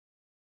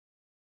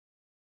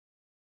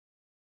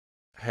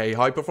Hey,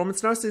 high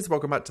performance nurses,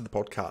 welcome back to the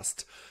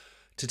podcast.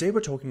 Today we're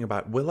talking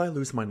about, will I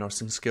lose my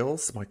nursing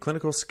skills, my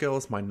clinical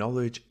skills, my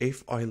knowledge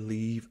if I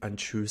leave and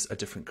choose a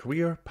different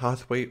career,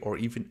 pathway, or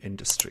even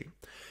industry?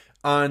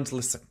 And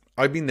listen,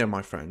 I've been there,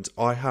 my friend.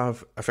 I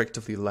have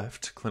effectively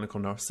left clinical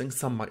nursing.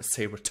 Some might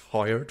say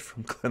retired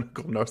from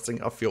clinical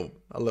nursing. I feel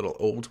a little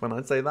old when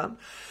I say that.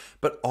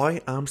 But I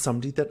am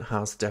somebody that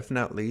has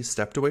definitely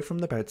stepped away from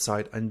the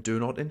bedside and do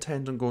not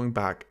intend on going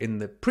back in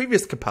the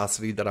previous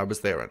capacity that I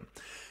was there in.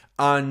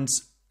 And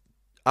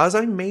as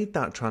I made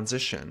that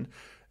transition,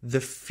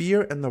 the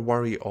fear and the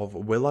worry of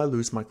will I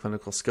lose my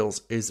clinical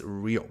skills is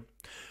real.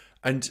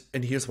 And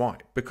here's why.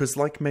 Because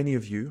like many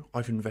of you,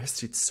 I've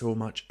invested so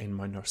much in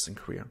my nursing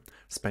career.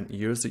 Spent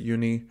years at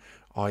uni.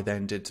 I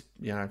then did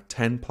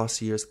 10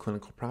 plus years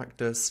clinical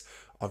practice.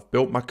 I've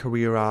built my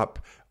career up.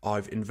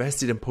 I've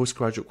invested in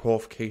postgraduate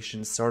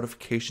qualifications,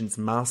 certifications,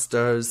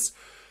 masters.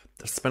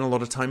 I spent a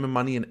lot of time and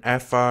money and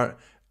effort.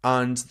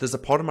 And there's a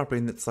part of my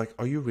brain that's like,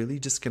 are you really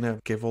just going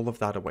to give all of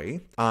that away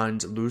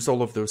and lose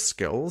all of those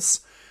skills?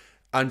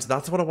 And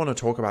that's what I want to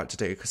talk about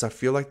today, because I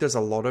feel like there's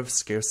a lot of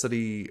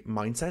scarcity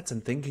mindsets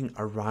and thinking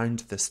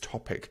around this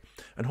topic.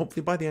 And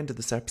hopefully by the end of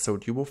this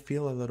episode, you will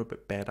feel a little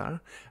bit better,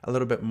 a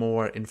little bit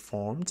more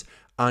informed,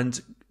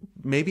 and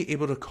maybe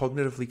able to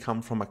cognitively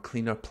come from a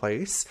cleaner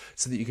place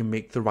so that you can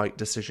make the right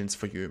decisions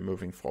for you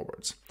moving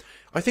forward.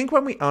 I think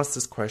when we ask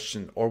this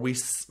question or we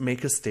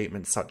make a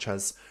statement such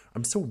as,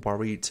 I'm so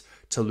worried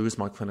to lose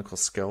my clinical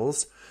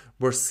skills,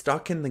 we're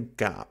stuck in the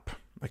gap.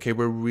 Okay,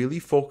 we're really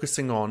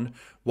focusing on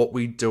what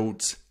we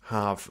don't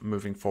have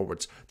moving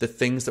forward, the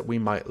things that we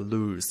might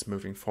lose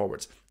moving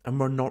forward. And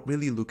we're not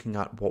really looking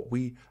at what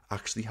we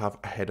actually have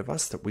ahead of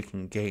us that we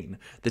can gain,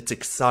 that's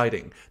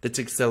exciting, that's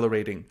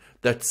exhilarating,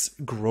 that's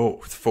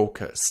growth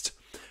focused.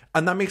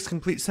 And that makes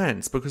complete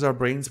sense because our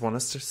brains want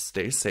us to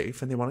stay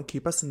safe and they want to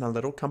keep us in a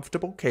little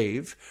comfortable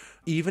cave,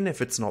 even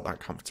if it's not that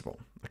comfortable.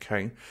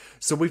 Okay,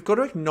 so we've got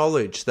to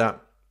acknowledge that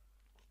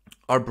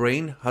our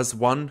brain has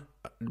one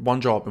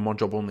job and one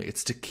job only.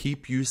 It's to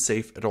keep you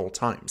safe at all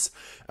times.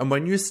 And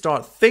when you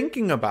start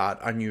thinking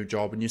about a new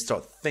job and you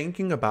start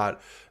thinking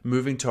about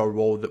moving to a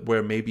role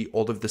where maybe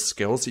all of the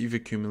skills that you've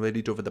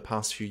accumulated over the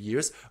past few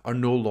years are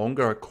no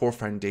longer a core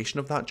foundation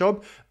of that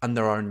job, and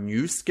there are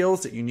new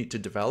skills that you need to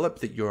develop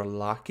that you're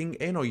lacking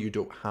in or you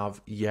don't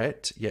have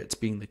yet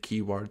being the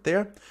key word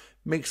there,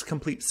 makes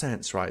complete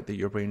sense, right? That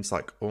your brain's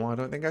like, oh, I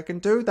don't think I can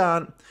do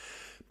that.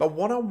 But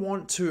what I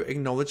want to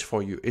acknowledge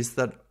for you is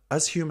that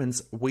as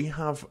humans, we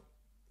have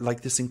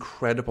like this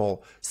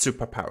incredible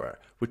superpower,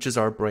 which is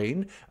our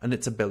brain and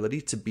its ability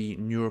to be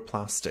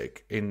neuroplastic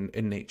in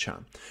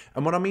nature.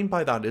 And what I mean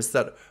by that is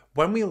that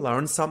when we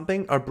learn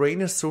something, our brain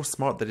is so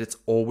smart that it's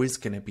always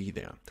going to be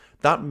there.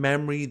 That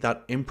memory,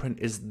 that imprint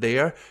is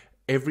there.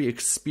 Every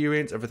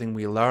experience, everything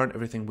we learn,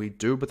 everything we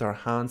do with our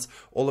hands,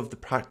 all of the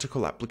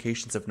practical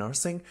applications of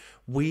nursing,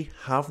 we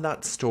have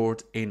that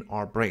stored in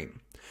our brain.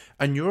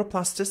 And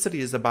neuroplasticity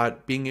is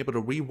about being able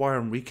to rewire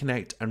and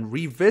reconnect and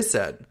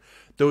revisit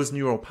those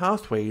neural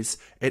pathways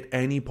at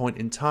any point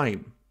in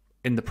time,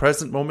 in the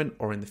present moment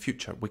or in the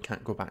future. We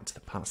can't go back to the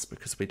past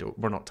because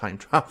we're not time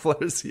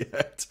travelers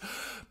yet.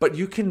 But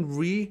you can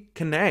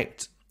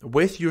reconnect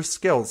with your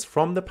skills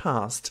from the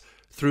past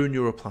through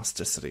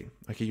neuroplasticity.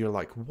 Okay, you're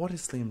like, what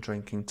is Liam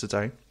drinking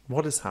today?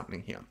 What is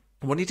happening here?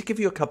 I wanted to give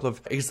you a couple of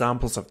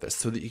examples of this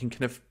so that you can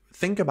kind of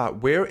think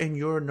about where in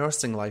your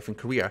nursing life and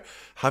career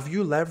have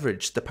you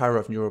leveraged the power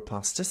of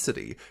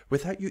neuroplasticity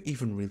without you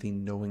even really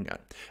knowing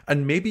it.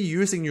 And maybe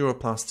using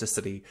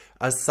neuroplasticity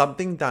as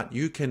something that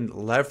you can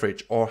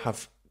leverage or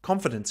have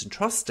confidence and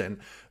trust in,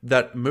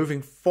 that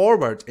moving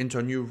forward into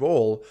a new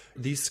role,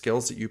 these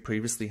skills that you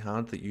previously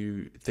had that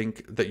you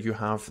think that you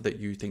have that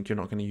you think you're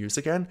not going to use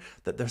again,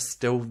 that they're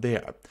still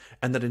there.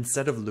 And that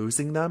instead of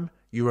losing them,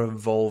 you're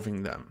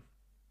evolving them.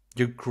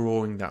 You're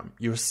growing them.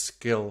 You're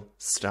skill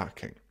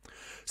stacking.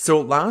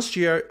 So last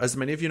year, as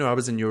many of you know, I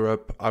was in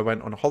Europe. I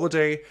went on a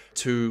holiday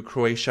to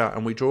Croatia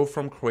and we drove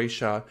from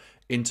Croatia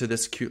into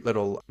this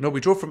we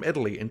drove from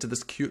Italy into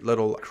this cute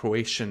little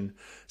Croatian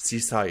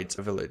seaside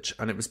village,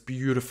 and it was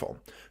beautiful.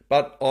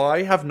 But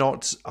I had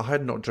not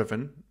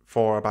driven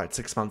for about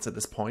 6 months at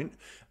this point,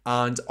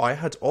 and I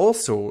had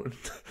also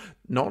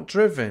not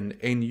driven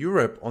in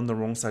Europe on the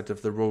wrong side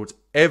of the road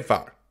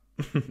ever.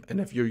 And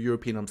if you're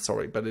European, I'm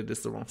sorry, but it is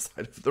the wrong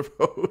side of the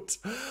road.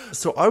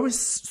 So I was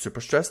super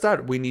stressed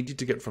out. We needed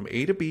to get from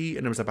A to B,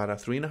 and it was about a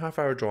 3.5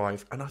 hour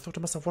drive. And I thought to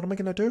myself, what am I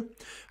going to do?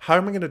 How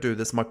am I going to do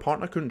this? My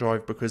partner couldn't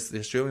drive because the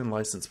Australian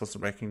license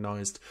wasn't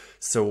recognized.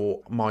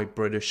 So my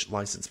British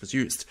license was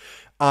used.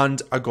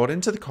 And I got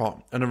into the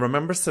car and I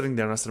remember sitting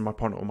there and I said to my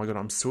partner, oh my God,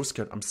 I'm so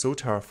scared. I'm so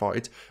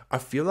terrified. I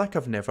feel like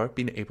I've never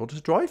been able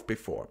to drive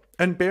before.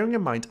 And bearing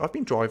in mind, I've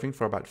been driving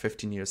for about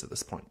 15 years at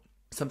this point.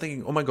 So I'm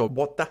thinking, oh my God,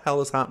 what the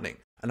hell is happening?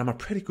 And I'm a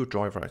pretty good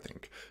driver, I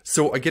think.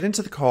 So I get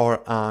into the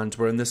car and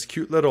we're in this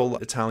cute little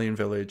Italian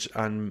village,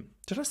 and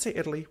Did I say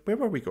Italy? Where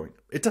were we going?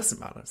 It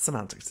doesn't matter.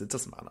 Semantics, it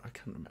doesn't matter. I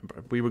can't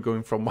remember. We were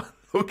going from one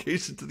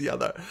location to the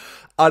other.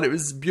 And it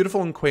was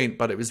beautiful and quaint,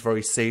 but it was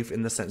very safe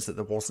in the sense that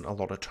there wasn't a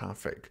lot of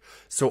traffic.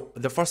 So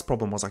the first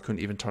problem was I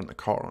couldn't even turn the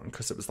car on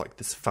because it was like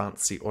this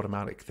fancy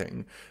automatic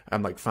thing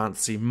and like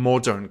fancy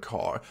modern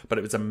car, but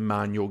it was a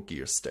manual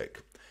gear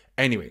stick.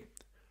 Anyway,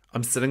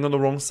 I'm sitting on the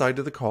wrong side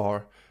of the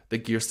car. The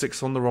gear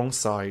stick's on the wrong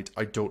side.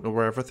 I don't know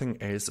where everything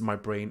is. My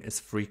brain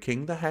is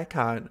freaking the heck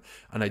out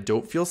and I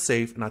don't feel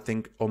safe. And I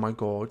think, oh my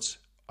God,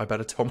 I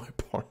better tell my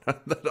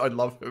partner that I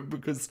love him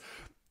because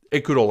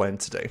it could all end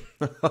today.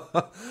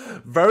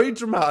 Very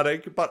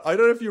dramatic, but I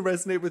don't know if you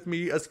resonate with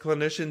me. As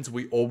clinicians,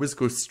 we always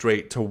go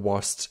straight to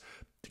worst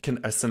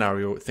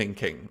scenario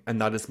thinking, and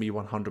that is me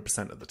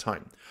 100% of the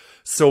time.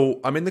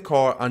 So I'm in the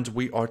car and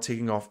we are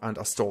taking off and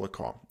I stole the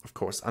car, of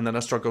course, and then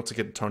I struggled to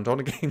get it turned on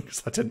again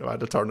because I didn't know how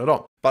to turn it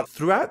on. But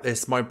throughout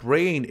this, my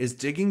brain is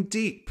digging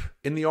deep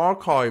in the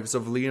archives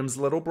of Liam's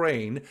little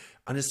brain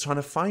and is trying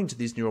to find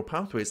these neural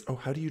pathways. Oh,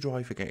 how do you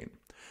drive again?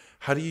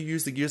 How do you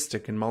use the gear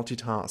stick and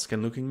multitask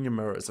and looking in your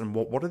mirrors? And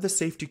what are the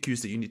safety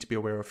cues that you need to be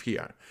aware of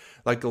here?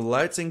 Like,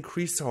 let's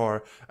increase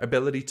our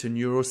ability to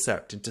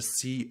neurocept and to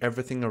see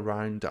everything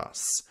around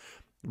us.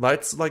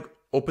 Let's like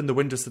open the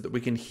window so that we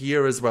can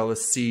hear as well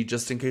as see,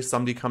 just in case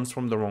somebody comes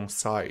from the wrong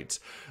side.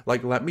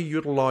 Like, let me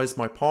utilize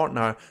my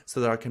partner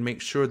so that I can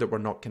make sure that we're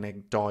not going to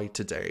die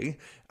today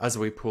as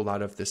we pull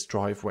out of this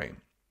driveway.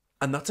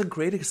 And that's a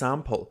great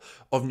example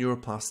of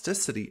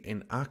neuroplasticity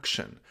in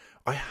action.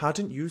 I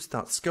hadn't used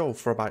that skill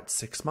for about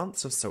 6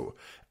 months or so,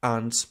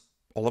 and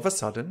all of a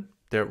sudden,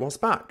 there it was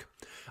back.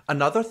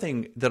 Another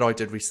thing that I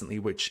did recently,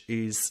 which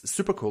is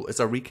super cool,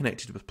 is I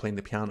reconnected with playing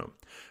the piano.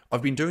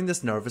 I've been doing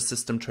this nervous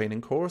system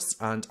training course,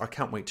 and I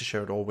can't wait to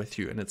share it all with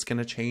you, and it's going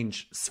to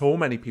change so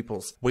many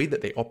people's way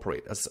that they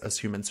operate as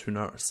humans who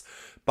nurse.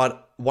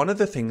 But one of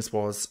the things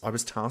was I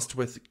was tasked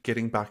with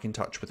getting back in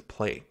touch with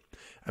play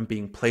and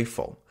being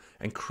playful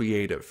and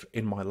creative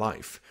in my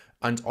life.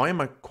 And I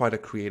am quite a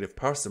creative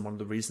person. One of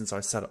the reasons I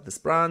set up this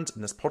brand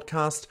and this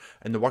podcast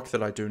and the work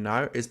that I do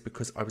now is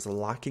because I was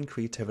lacking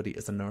creativity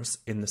as a nurse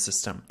in the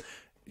system.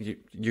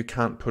 You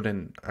can't put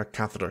in a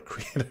catheter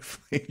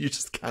creatively. You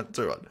just can't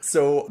do it.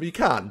 So you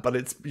can,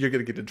 but you're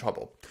going to get in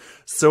trouble.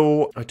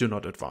 So I do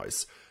not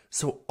advise.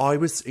 So I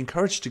was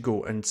encouraged to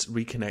go and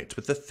reconnect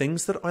with the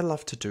things that I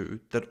love to do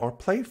that are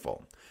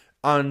playful.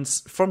 And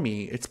for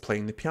me, it's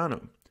playing the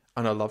piano.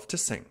 And I love to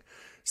sing.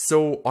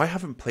 So I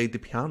haven't played the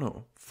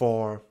piano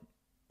for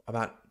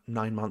about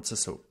 9 months or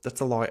so. That's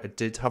a lie. I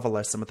did have a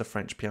lesson with a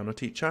French piano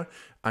teacher,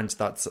 and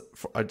that's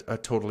a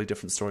totally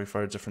different story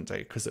for a different day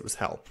because it was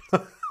hell.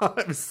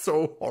 It was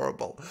so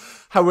horrible.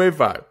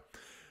 However,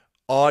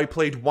 I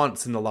played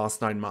once in the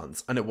last 9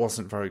 months and it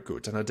wasn't very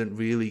good and I didn't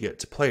really get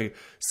to play.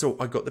 So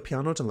I got the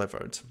piano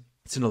delivered.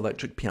 It's an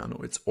electric piano.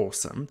 It's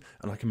awesome.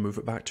 And I can move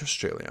it back to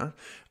Australia.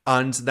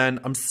 And then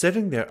I'm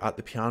sitting there at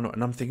the piano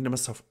and I'm thinking to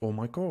myself, oh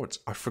my God,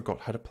 I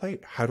forgot how to play.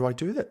 How do I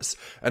do this?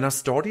 And I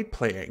started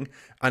playing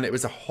and it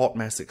was a hot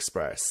mess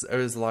express. It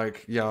was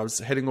like, yeah, I was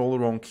hitting all the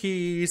wrong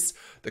keys.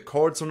 The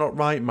chords were not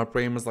right. My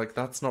brain was like,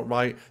 that's not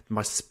right.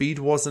 My speed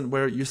wasn't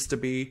where it used to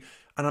be.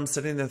 And I'm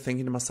sitting there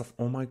thinking to myself,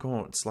 oh my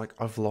God, it's like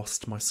I've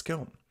lost my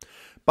skill.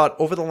 But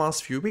over the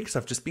last few weeks,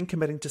 I've just been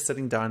committing to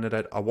sitting down at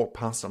it. I walk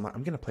past, I'm like,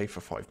 I'm going to play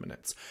for 5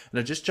 minutes. And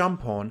I just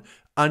jump on.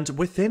 And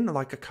within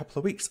like a couple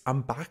of weeks,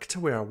 I'm back to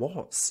where I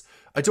was.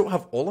 I don't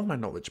have all of my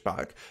knowledge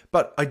back,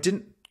 but I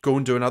didn't go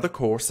and do another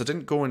course. I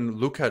didn't go and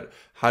look at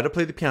how to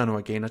play the piano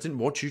again. I didn't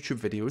watch YouTube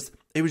videos.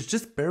 It was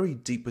just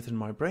buried deep within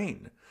my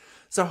brain.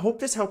 So I hope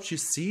this helps you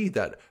see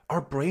that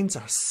our brains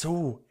are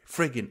so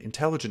friggin'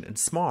 intelligent and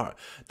smart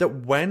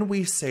that when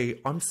we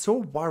say, I'm so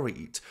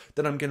worried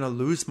that I'm going to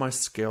lose my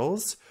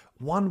skills,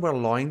 one, we're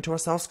lying to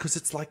ourselves because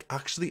it's like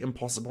actually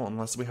impossible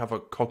unless we have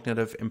a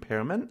cognitive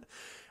impairment.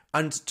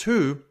 And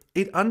two,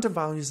 it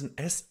undervalues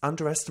and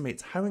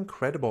underestimates how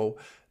incredible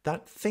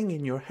that thing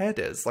in your head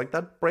is. Like,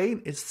 that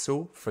brain is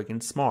so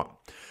friggin' smart.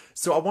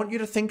 So I want you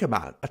to think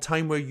about a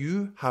time where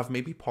you have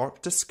maybe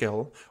parked a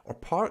skill or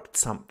parked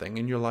something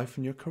in your life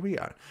and your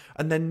career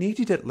and then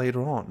needed it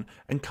later on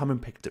and come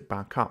and picked it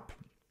back up.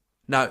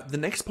 Now, the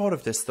next part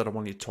of this that I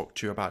want you to talk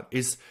to you about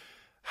is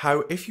how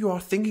if you are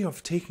thinking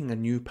of taking a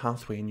new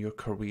pathway in your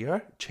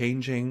career,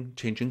 changing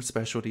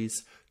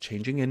specialties,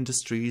 changing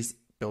industries,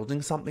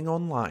 building something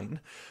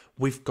online,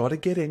 we've got to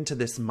get into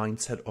this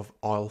mindset of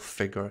I'll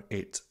figure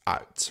it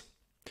out.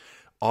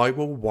 I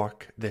will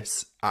work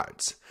this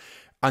out.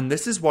 And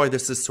this is why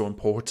this is so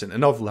important.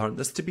 And I've learned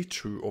this to be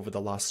true over the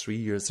last 3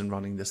 years in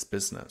running this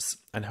business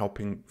and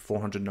helping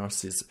 400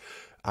 nurses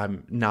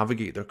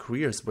navigate their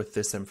careers with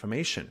this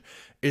information,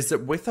 is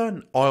that with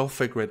an I'll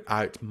figure it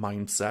out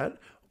mindset,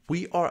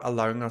 we are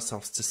allowing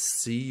ourselves to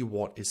see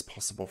what is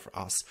possible for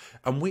us.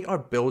 And we are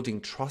building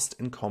trust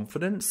and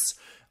confidence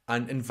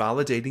and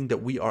invalidating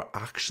that we are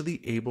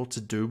actually able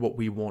to do what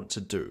we want to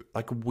do.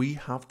 Like, we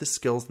have the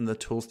skills and the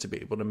tools to be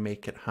able to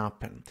make it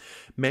happen.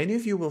 Many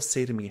of you will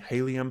say to me, hey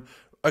Liam,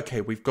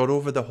 okay, we've got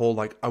over the whole,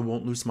 like, I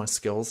won't lose my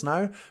skills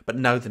now. But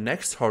now the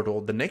next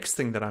hurdle, the next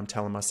thing that I'm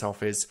telling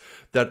myself is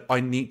that I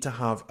need to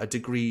have a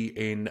degree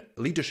in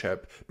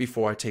leadership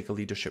before I take a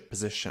leadership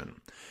position.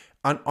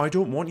 And I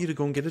don't want you to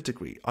go and get a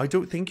degree. I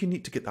don't think you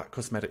need to get that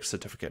cosmetic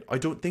certificate. I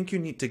don't think you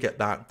need to get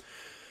that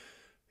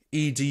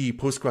ED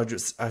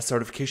postgraduate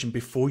certification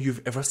before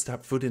you've ever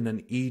stepped foot in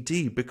an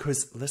ED.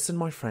 Because listen,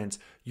 my friends,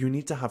 you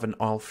need to have an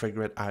I'll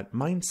figure it out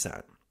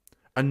mindset.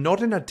 And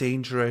not in a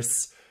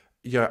dangerous,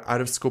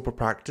 out of scope of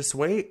practice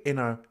way, in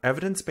a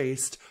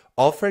evidence-based,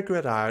 I'll figure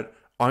it out.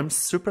 I'm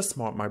super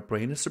smart. My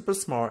brain is super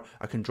smart.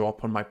 I can draw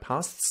upon my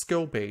past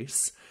skill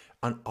base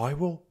and I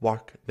will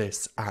work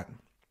this out.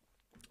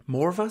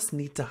 More of us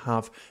need to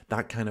have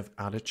that kind of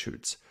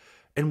attitude.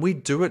 And we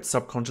do it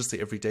subconsciously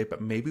every day,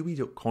 but maybe we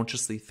don't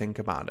consciously think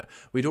about it.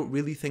 We don't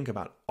really think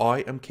about,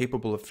 I am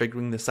capable of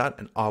figuring this out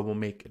and I will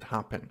make it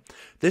happen.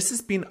 This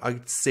has been a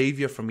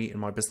savior for me in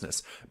my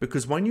business,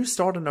 because when you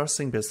start a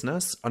nursing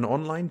business, an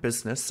online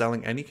business,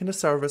 selling any kind of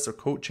service or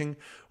coaching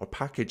or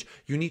package,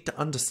 you need to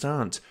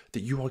understand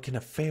that you are going to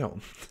fail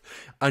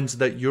and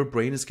that your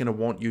brain is going to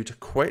want you to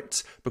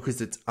quit because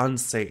it's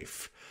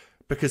unsafe,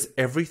 because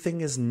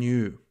everything is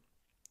new.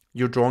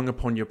 You're drawing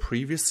upon your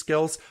previous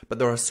skills, but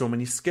there are so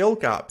many skill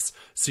gaps.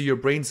 So your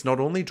brain's not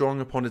only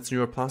drawing upon its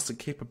neuroplastic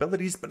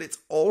capabilities, but it's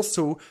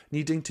also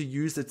needing to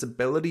use its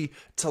ability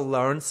to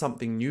learn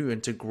something new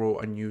and to grow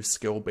a new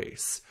skill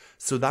base.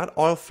 So that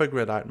I'll figure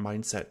it out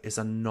mindset is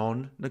a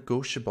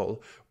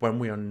non-negotiable when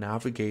we are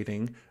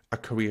navigating a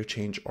career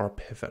change or a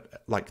pivot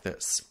like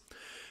this.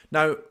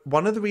 Now,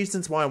 one of the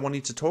reasons why I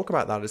wanted to talk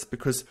about that is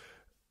because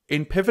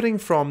in pivoting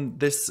from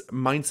this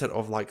mindset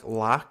of like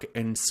lack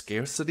and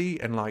scarcity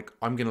and like,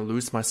 I'm going to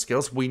lose my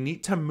skills, we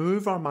need to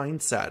move our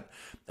mindset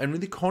and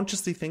really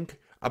consciously think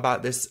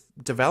about this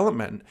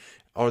development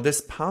or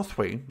this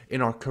pathway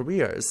in our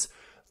careers,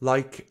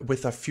 like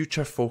with a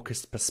future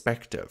focused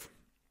perspective.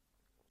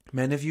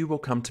 Many of you will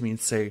come to me and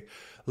say,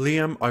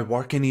 Liam, I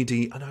work in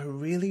ED and I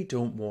really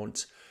don't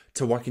want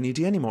to work in ED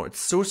anymore. It's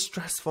so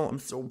stressful. I'm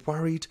so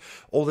worried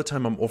all the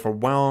time. I'm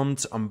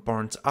overwhelmed. I'm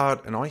burnt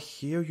out. And I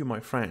hear you,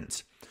 my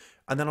friend.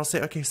 And then I'll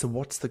say, okay, so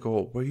what's the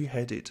goal? Where are you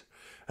headed?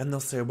 And they'll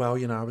say, well,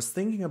 I was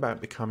thinking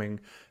about becoming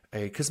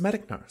a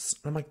cosmetic nurse.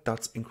 And I'm like,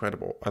 that's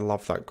incredible. I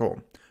love that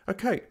goal.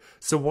 Okay,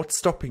 so what's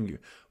stopping you?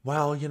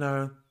 Well,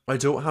 I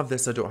don't have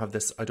this, I don't have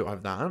this, I don't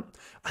have that.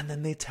 And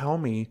then they tell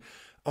me,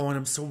 oh, and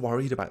I'm so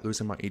worried about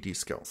losing my ED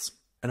skills.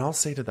 And I'll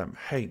say to them,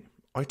 hey,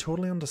 I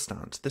totally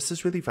understand. This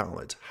is really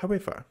valid.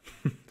 However,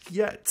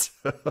 yet,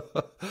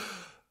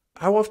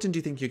 how often do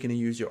you think you're going to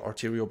use your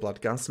arterial blood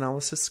gas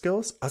analysis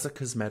skills as a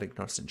cosmetic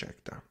nurse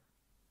injector?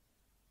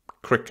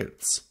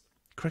 Crickets.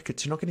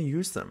 You're not going to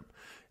use them.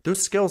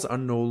 Those skills are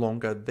no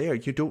longer there.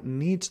 You don't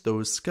need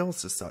those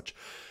skills as such.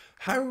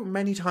 How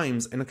many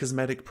times in a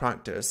cosmetic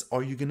practice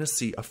are you going to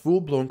see a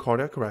full-blown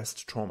cardiac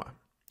arrest trauma?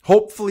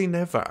 Hopefully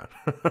never,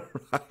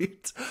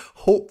 right?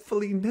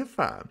 Hopefully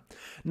never.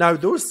 Now,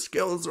 those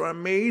skills are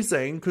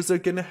amazing because they're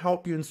going to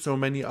help you in so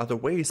many other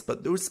ways,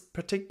 but those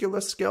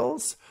particular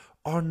skills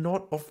are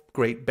not of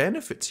great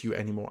benefit to you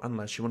anymore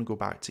unless you want to go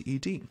back to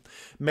ED.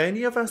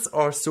 Many of us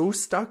are so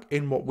stuck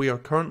in what we are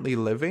currently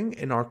living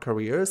in our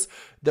careers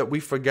that we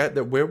forget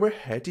that where we're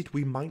headed,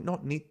 we might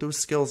not need those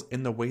skills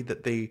in the way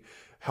that they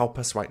help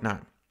us right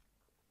now.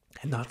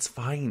 And that's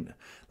fine.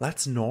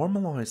 Let's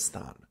normalize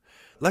that.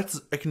 Let's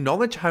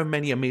acknowledge how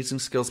many amazing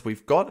skills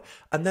we've got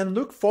and then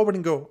look forward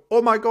and go,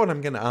 oh my God,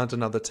 I'm going to add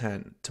another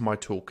 10 to my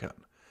toolkit.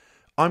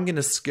 I'm going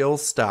to skill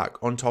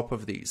stack on top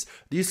of these.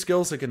 These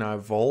skills are going to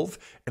evolve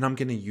and I'm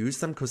going to use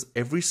them because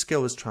every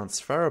skill is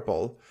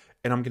transferable,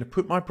 and I'm going to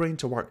put my brain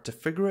to work to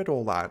figure it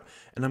all out,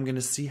 and I'm going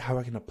to see how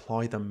I can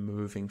apply them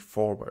moving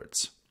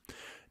forwards.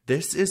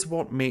 This is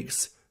what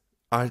makes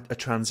a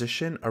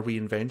transition, a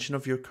reinvention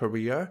of your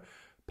career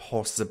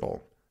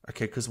possible.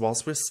 Okay, because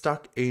whilst we're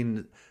stuck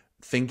in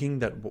thinking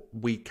that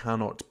we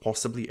cannot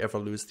possibly ever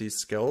lose these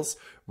skills,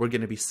 we're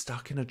going to be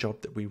stuck in a job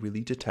that we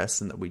really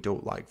detest and that we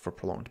don't like for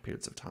prolonged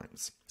periods of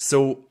times.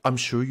 So I'm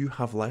sure you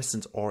have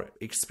lessons or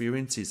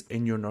experiences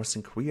in your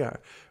nursing career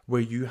where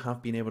you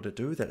have been able to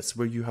do this,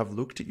 where you have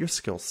looked at your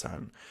skill set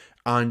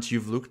and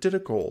you've looked at a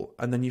goal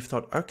and then you've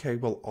thought, okay,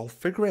 well, I'll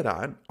figure it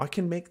out. I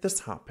can make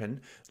this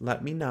happen.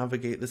 Let me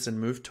navigate this and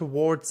move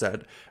towards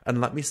it, and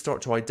let me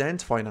start to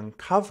identify and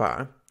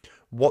uncover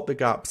what the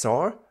gaps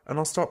are, and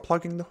I'll start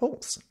plugging the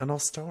holes and I'll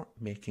start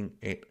making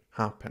it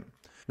happen.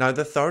 Now,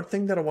 the third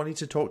thing that I wanted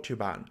to talk to you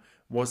about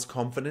was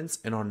confidence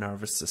in our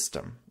nervous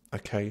system.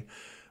 Okay.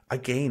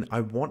 Again,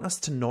 I want us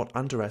to not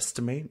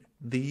underestimate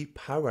the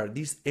power,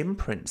 these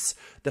imprints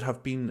that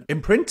have been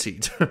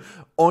imprinted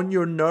on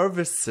your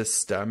nervous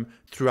system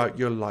throughout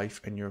your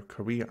life and your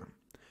career.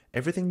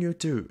 Everything you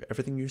do,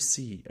 everything you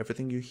see,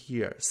 everything you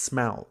hear,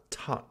 smell,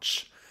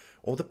 touch,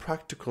 all the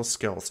practical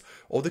skills,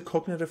 all the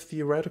cognitive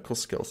theoretical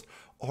skills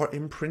are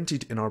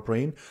imprinted in our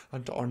brain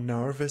and our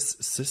nervous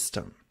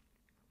system.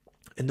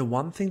 And the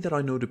one thing that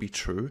I know to be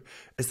true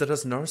is that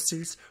as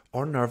nurses,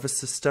 our nervous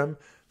system,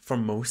 for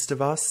most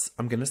of us,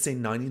 I'm going to say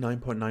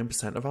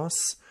 99.9% of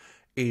us,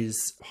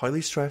 is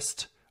highly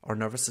stressed, our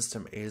nervous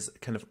system is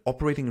kind of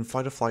operating in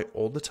fight or flight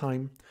all the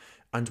time,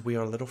 and we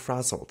are a little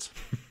frazzled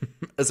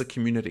as a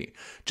community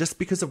just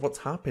because of what's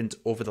happened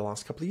over the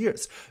last couple of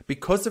years,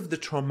 because of the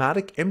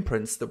traumatic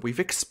imprints that we've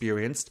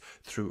experienced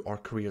through our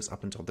careers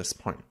up until this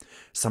point.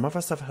 Some of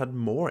us have had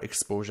more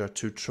exposure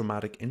to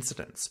traumatic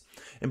incidents.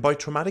 And by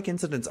traumatic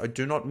incidents, I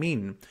do not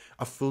mean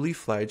a fully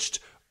fledged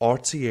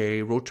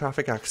RTA, road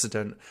traffic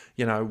accident,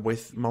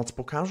 with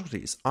multiple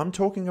casualties. I'm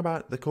talking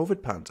about the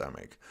COVID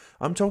pandemic.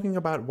 I'm talking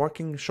about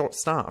working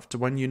short-staffed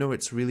when you know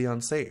it's really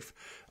unsafe.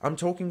 I'm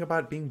talking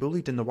about being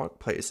bullied in the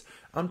workplace.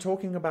 I'm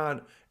talking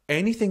about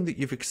anything that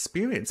you've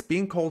experienced,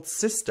 being called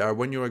sister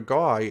when you're a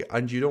guy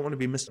and you don't want to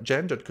be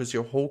misgendered because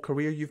your whole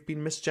career you've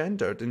been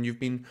misgendered and you've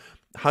been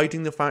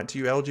hiding the fact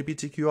you're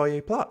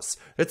LGBTQIA+.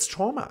 It's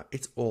trauma.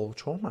 It's all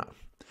trauma.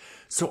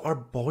 So our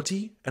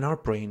body and our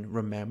brain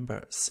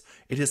remembers.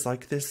 It is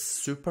like this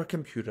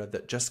supercomputer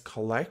that just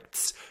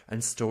collects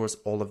and stores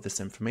all of this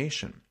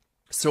information.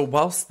 So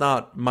whilst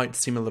that might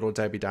seem a little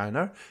Debbie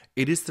Downer,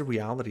 it is the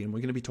reality, and we're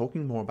going to be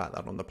talking more about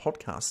that on the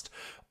podcast,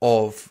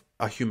 of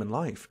a human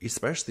life,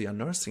 especially a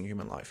nursing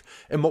human life.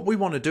 And what we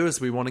want to do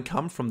is we want to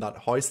come from that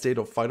high state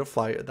of fight or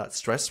flight, that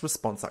stress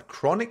response, that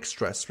chronic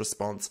stress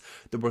response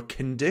that we're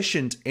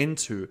conditioned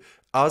into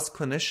as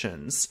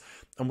clinicians,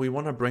 and we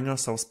want to bring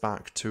ourselves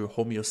back to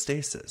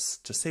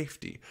homeostasis, to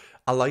safety.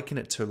 I liken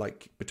it to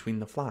like between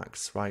the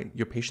flags, right?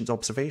 Your patient's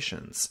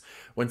observations.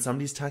 When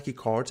somebody's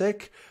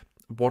tachycardic,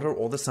 what are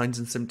all the signs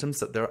and symptoms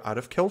that they're out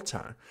of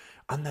kilter?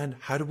 And then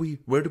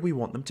where do we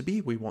want them to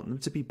be? We want them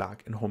to be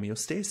back in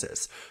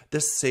homeostasis. The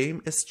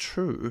same is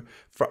true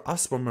for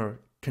us when we're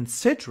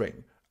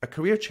considering a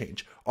career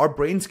change. Our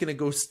brain's going to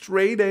go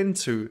straight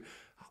into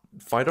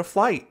fight or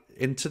flight,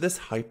 into this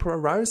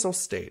hyper-arousal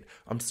state.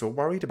 I'm so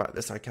worried about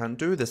this. I can't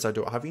do this. I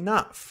don't have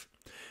enough.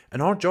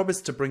 And our job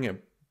is to bring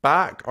it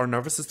back, our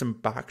nervous system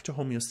back to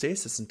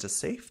homeostasis and to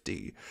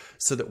safety,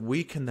 so that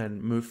we can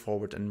then move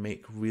forward and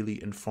make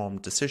really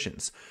informed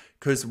decisions.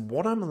 Because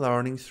what I'm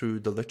learning through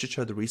the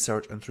literature, the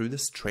research, and through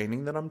this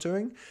training that I'm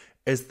doing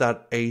is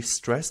that a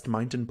stressed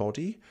mind and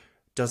body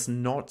does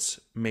not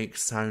make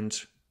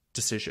sound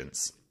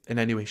decisions in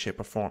any way, shape,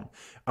 or form.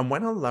 And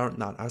when I learned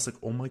that, I was like,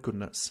 oh my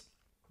goodness.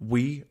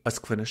 We as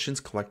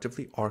clinicians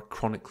collectively are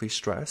chronically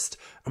stressed,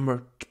 and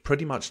we're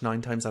pretty much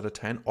 9 times out of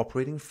 10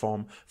 operating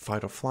from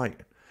fight or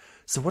flight.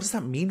 So what does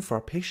that mean for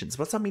our patients?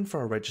 What does that mean for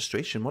our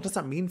registration? What does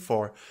that mean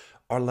for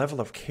our level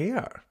of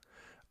care?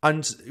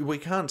 And we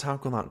can't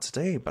tackle that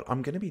today, but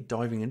I'm going to be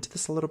diving into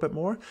this a little bit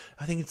more.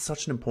 I think it's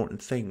such an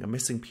important thing, a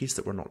missing piece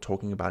that we're not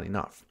talking about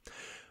enough.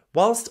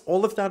 Whilst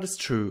all of that is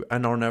true,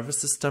 and our nervous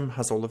system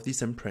has all of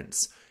these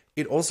imprints,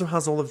 it also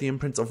has all of the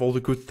imprints of all the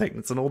good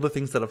things and all the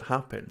things that have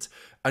happened,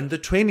 and the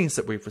trainings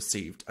that we've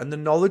received, and the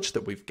knowledge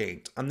that we've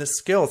gained, and the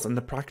skills and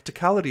the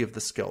practicality of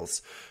the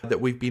skills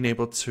that we've been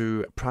able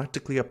to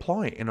practically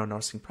apply in our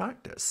nursing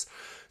practice.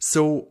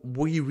 So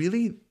we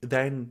really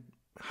then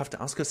have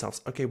to ask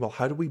ourselves, okay, well,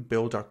 how do we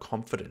build our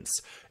confidence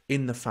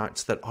in the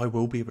fact that I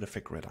will be able to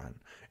figure it out?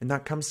 And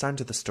that comes down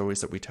to the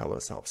stories that we tell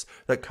ourselves.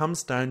 That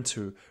comes down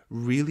to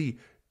really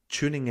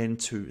tuning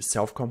into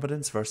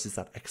self-confidence versus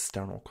that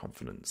external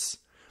confidence.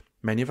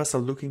 Many of us are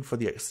looking for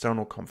the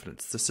external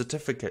confidence, the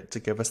certificate to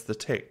give us the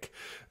tick,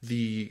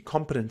 the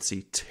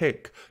competency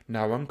tick.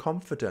 Now I'm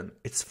confident.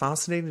 It's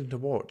fascinating to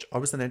watch. I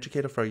was an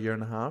educator for 1.5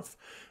 years,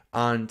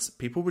 and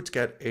people would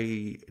get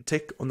a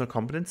tick on their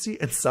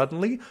competency, and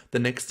suddenly the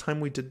next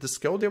time we did the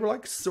skill, they were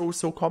like so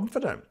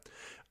confident.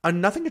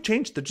 And nothing had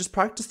changed. They just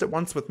practiced it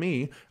once with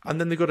me, and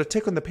then they got a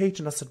tick on the page,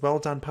 and I said, well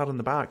done, pat on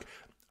the back.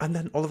 And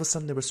then all of a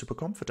sudden they were super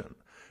confident.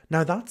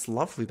 Now that's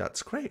lovely,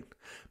 that's great.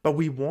 But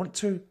we want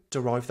to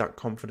derive that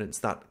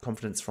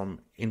confidence from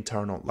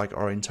internal, like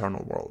our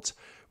internal world.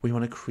 We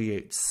want to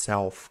create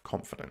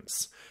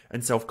self-confidence.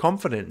 And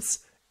self-confidence,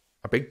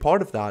 a big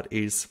part of that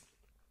is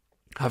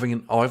having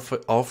an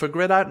alpha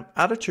grid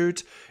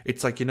attitude.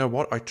 It's like, you know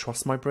what? I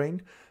trust my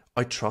brain.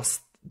 I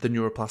trust the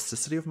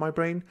neuroplasticity of my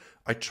brain.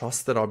 I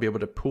trust that I'll be able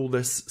to pull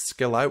this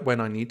skill out when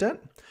I need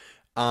it.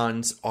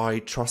 And I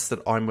trust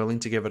that I'm willing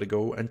to give it a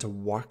go and to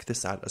work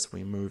this out as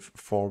we move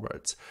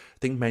forward. I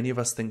think many of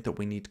us think that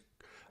we need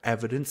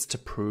evidence to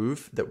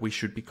prove that we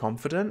should be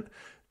confident,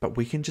 but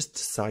we can just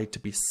decide to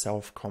be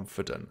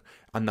self-confident.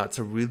 And that's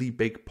a really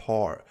big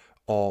part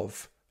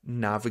of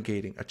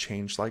navigating a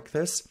change like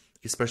this,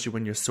 especially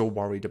when you're so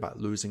worried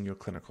about losing your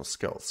clinical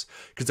skills.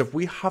 Because if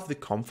we have the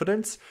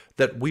confidence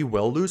that we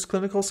will lose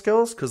clinical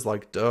skills, because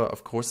like, duh,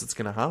 of course it's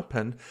going to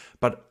happen,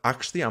 but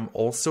actually I'm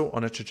also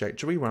on a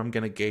trajectory where I'm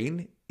going to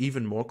gain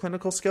even more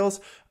clinical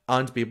skills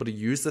and be able to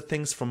use the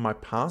things from my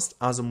past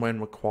as and when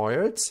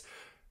required,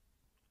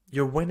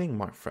 you're winning,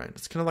 my friend.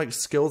 It's kind of like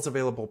skills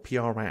available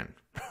PRN.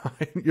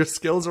 Right? Your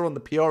skills are on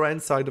the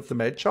PRN side of the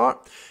med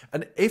chart,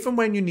 and if and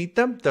when you need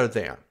them, they're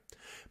there.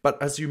 But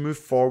as you move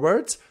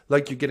forward,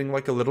 like you're getting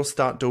like a little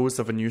start dose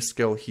of a new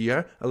skill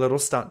here, a little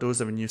start dose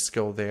of a new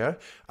skill there,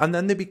 and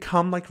then they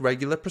become like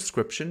regular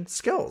prescription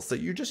skills that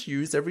you just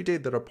use every day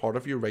that are part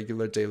of your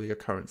regular daily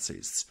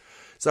occurrences.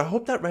 So I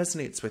hope that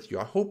resonates with you.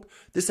 I hope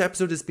this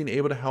episode has been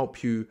able to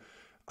help you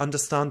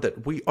understand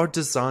that we are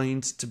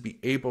designed to be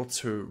able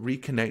to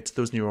reconnect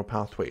those neural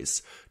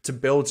pathways, to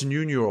build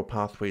new neural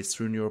pathways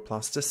through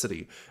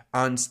neuroplasticity,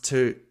 and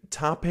to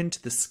tap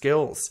into the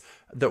skills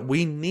that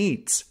we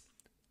need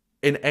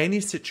in any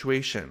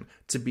situation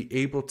to be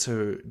able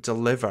to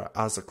deliver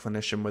as a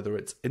clinician, whether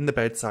it's in the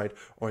bedside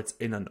or it's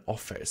in an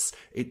office.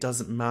 It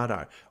doesn't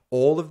matter.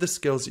 All of the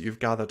skills that you've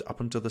gathered up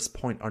until this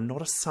point are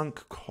not a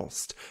sunk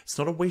cost. It's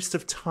not a waste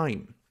of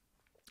time.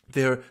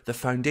 They're the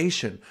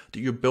foundation that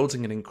you're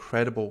building an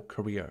incredible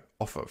career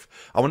off of.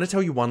 I want to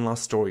tell you one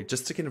last story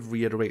just to kind of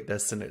reiterate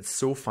this, and it's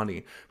so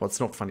funny. Well, it's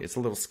not funny. It's a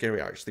little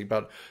scary actually.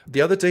 But the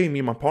other day, me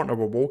and my partner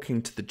were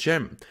walking to the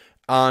gym,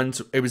 and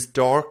it was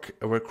dark.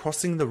 We're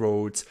crossing the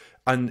road,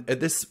 and at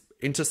this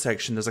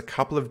intersection, there's a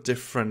couple of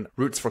different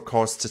routes for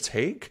cars to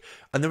take,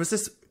 and there was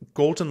this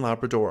golden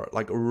Labrador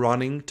like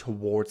running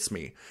towards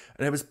me,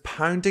 and it was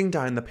pounding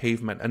down the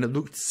pavement, and it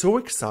looked so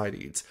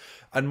excited.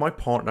 And my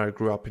partner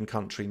grew up in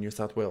country, New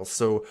South Wales,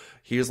 so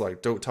he was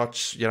like, don't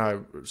touch,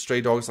 stray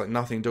dogs, like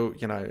nothing, don't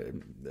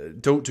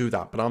do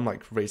that. But I'm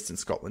like raised in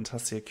Scotland. I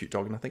see a cute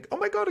dog and I think, oh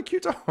my God, a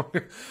cute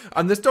dog.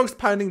 And this dog's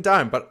pounding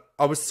down, but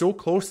I was so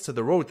close to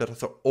the road that I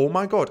thought, oh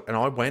my God. And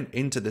I went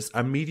into this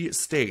immediate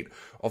state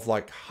of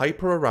like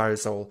hyper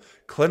arousal,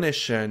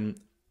 clinician,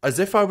 as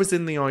if I was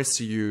in the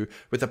ICU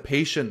with a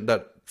patient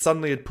that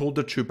suddenly had pulled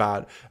the tube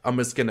out and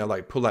was going to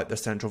like pull out the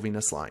central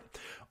venous line.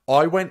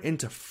 I went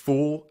into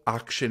full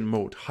action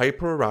mode,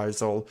 hyper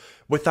arousal,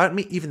 without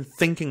me even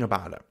thinking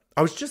about it.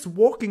 I was just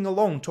walking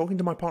along, talking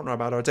to my partner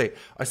about our day.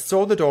 I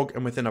saw the dog,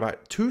 and within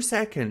about 2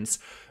 seconds,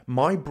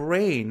 my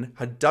brain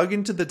had dug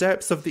into the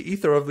depths of the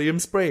ether of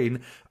Liam's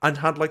brain and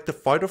had like the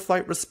fight or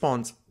flight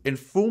response in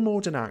full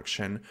mode in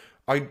action.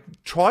 I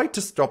tried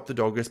to stop the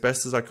dog as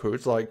best as I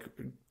could, like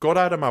got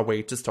out of my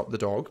way to stop the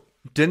dog.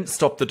 Didn't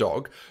stop the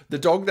dog. The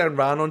dog then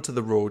ran onto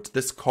the road.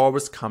 This car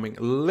was coming,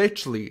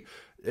 literally.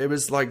 It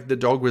was like the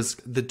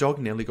dog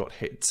nearly got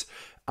hit.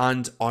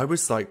 And I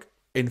was like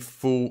I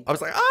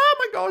was like, oh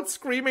my God,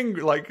 screaming,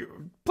 like,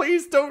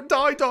 please don't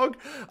die, dog.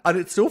 And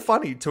it's so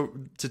funny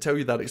to tell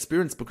you that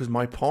experience because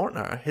my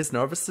partner, his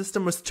nervous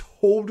system was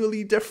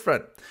totally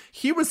different.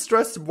 He was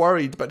stressed and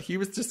worried, but he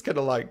was just kind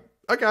of like,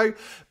 okay.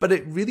 But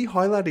it really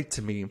highlighted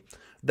to me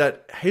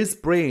that his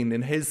brain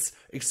and his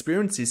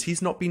experiences,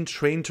 he's not been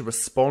trained to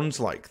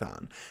respond like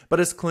that. But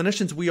as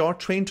clinicians, we are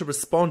trained to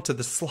respond to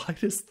the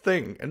slightest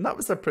thing. And that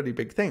was a pretty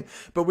big thing.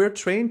 But we're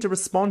trained to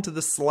respond to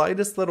the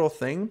slightest little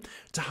thing,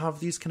 to have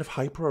these kind of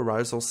hyper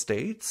arousal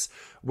states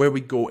where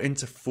we go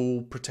into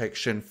full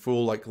protection,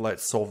 full like,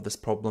 let's solve this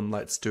problem,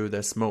 let's do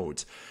this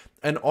mode.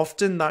 And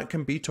often that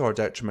can be to our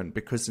detriment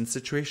because in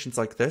situations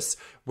like this,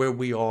 where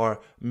we are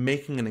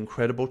making an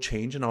incredible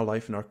change in our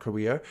life and our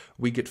career,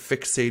 we get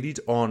fixated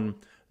on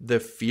the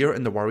fear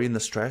and the worry and the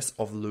stress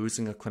of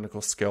losing a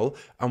clinical skill,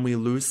 and we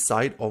lose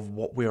sight of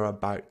what we're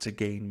about to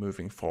gain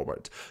moving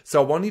forward.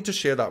 So I wanted to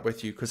share that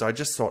with you because I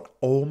just thought,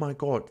 oh my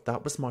God,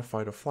 that was my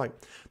fight or flight.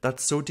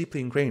 That's so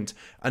deeply ingrained.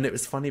 And it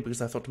was funny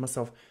because I thought to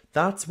myself,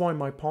 that's why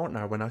my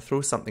partner, when I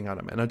throw something at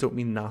him, and I don't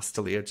mean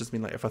nastily, I just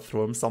mean like if I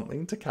throw him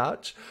something to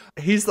catch,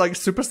 he's like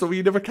super slow,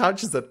 he never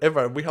catches it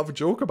ever. We have a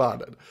joke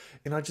about it.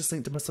 And I just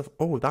think to myself,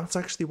 oh, that's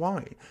actually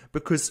why.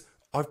 Because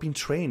I've been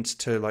trained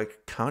to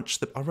like catch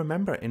I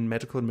remember in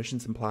medical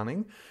admissions and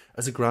planning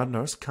as a grad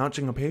nurse,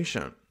 catching a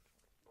patient.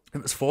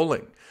 It was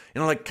falling,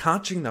 like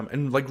catching them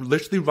and like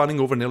literally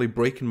running over, nearly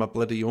breaking my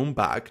bloody own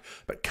back,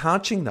 but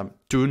catching them.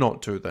 Do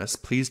not do this.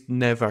 Please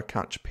never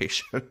catch a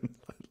patient.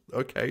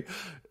 Okay.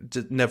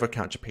 Just never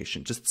catch a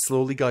patient. Just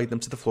slowly guide them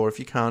to the floor if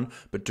you can,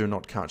 but do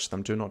not catch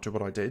them. Do not do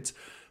what I did.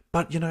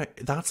 But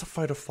that's a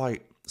fight or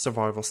flight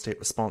survival state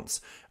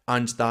response.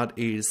 And that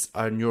is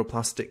a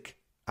neuroplastic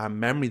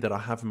memory that I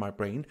have in my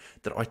brain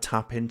that I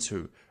tap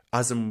into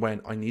as and when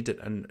I need it.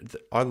 And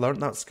I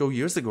learned that skill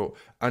years ago,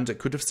 and it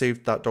could have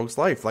saved that dog's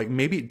life. Like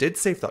maybe it did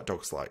save that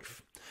dog's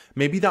life.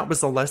 Maybe that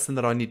was a lesson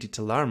that I needed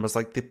to learn, was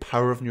like the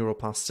power of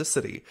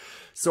neuroplasticity.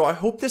 So I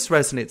hope this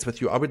resonates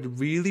with you. I would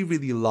really,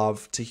 really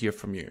love to hear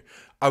from you.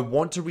 I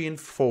want to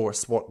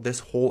reinforce what this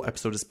whole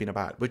episode has been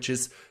about, which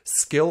is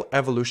skill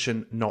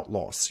evolution, not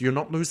loss. You're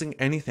not losing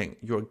anything,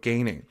 you're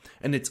gaining,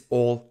 and it's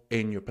all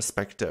in your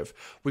perspective.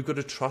 We've got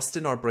to trust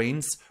in our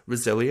brain's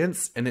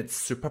resilience and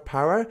its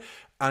superpower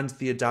and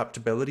the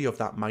adaptability of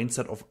that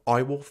mindset of,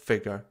 I will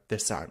figure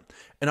this out.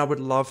 And I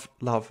would love,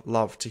 love,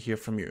 love to hear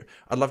from you.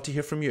 I'd love to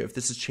hear from you if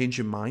this has changed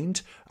your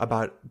mind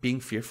about being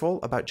fearful,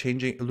 about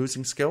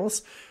losing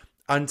skills.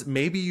 And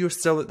maybe you're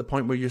still at the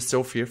point where you're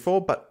still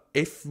fearful, but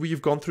if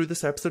you've gone through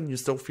this episode and you're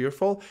still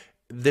fearful,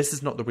 this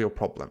is not the real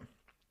problem.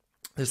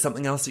 There's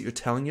something else that you're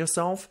telling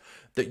yourself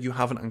that you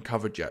haven't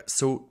uncovered yet.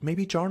 So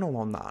maybe journal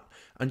on that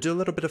and do a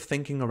little bit of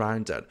thinking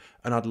around it.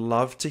 And I'd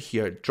love to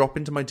hear it. Drop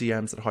into my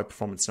DMs at High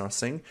Performance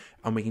Nursing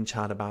and we can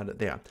chat about it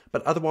there.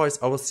 But otherwise,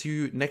 I will see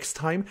you next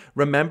time.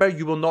 Remember,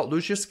 you will not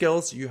lose your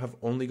skills. You have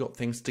only got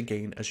things to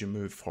gain as you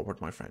move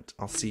forward, my friend.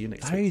 I'll see you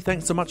next week. Hey,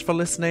 thanks so much for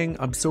listening.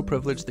 I'm so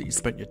privileged that you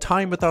spent your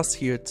time with us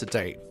here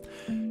today.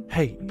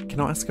 Hey, can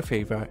I ask a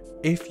favor?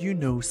 If you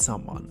know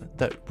someone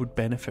that would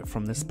benefit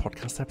from this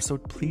podcast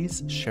episode,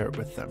 please share it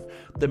with them.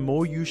 The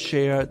more you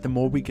share, the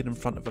more we get in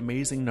front of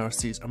amazing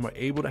nurses and we're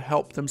able to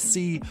help them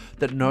see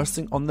that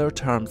nursing on their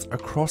terms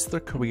across their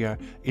career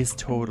is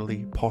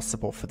totally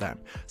possible for them.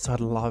 So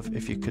I'd love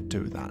if you could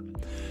do that.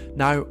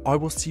 Now, I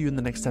will see you in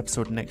the next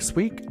episode next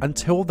week.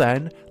 Until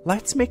then,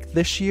 let's make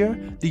this year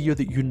the year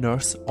that you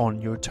nurse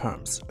on your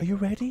terms. Are you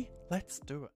ready? Let's do it.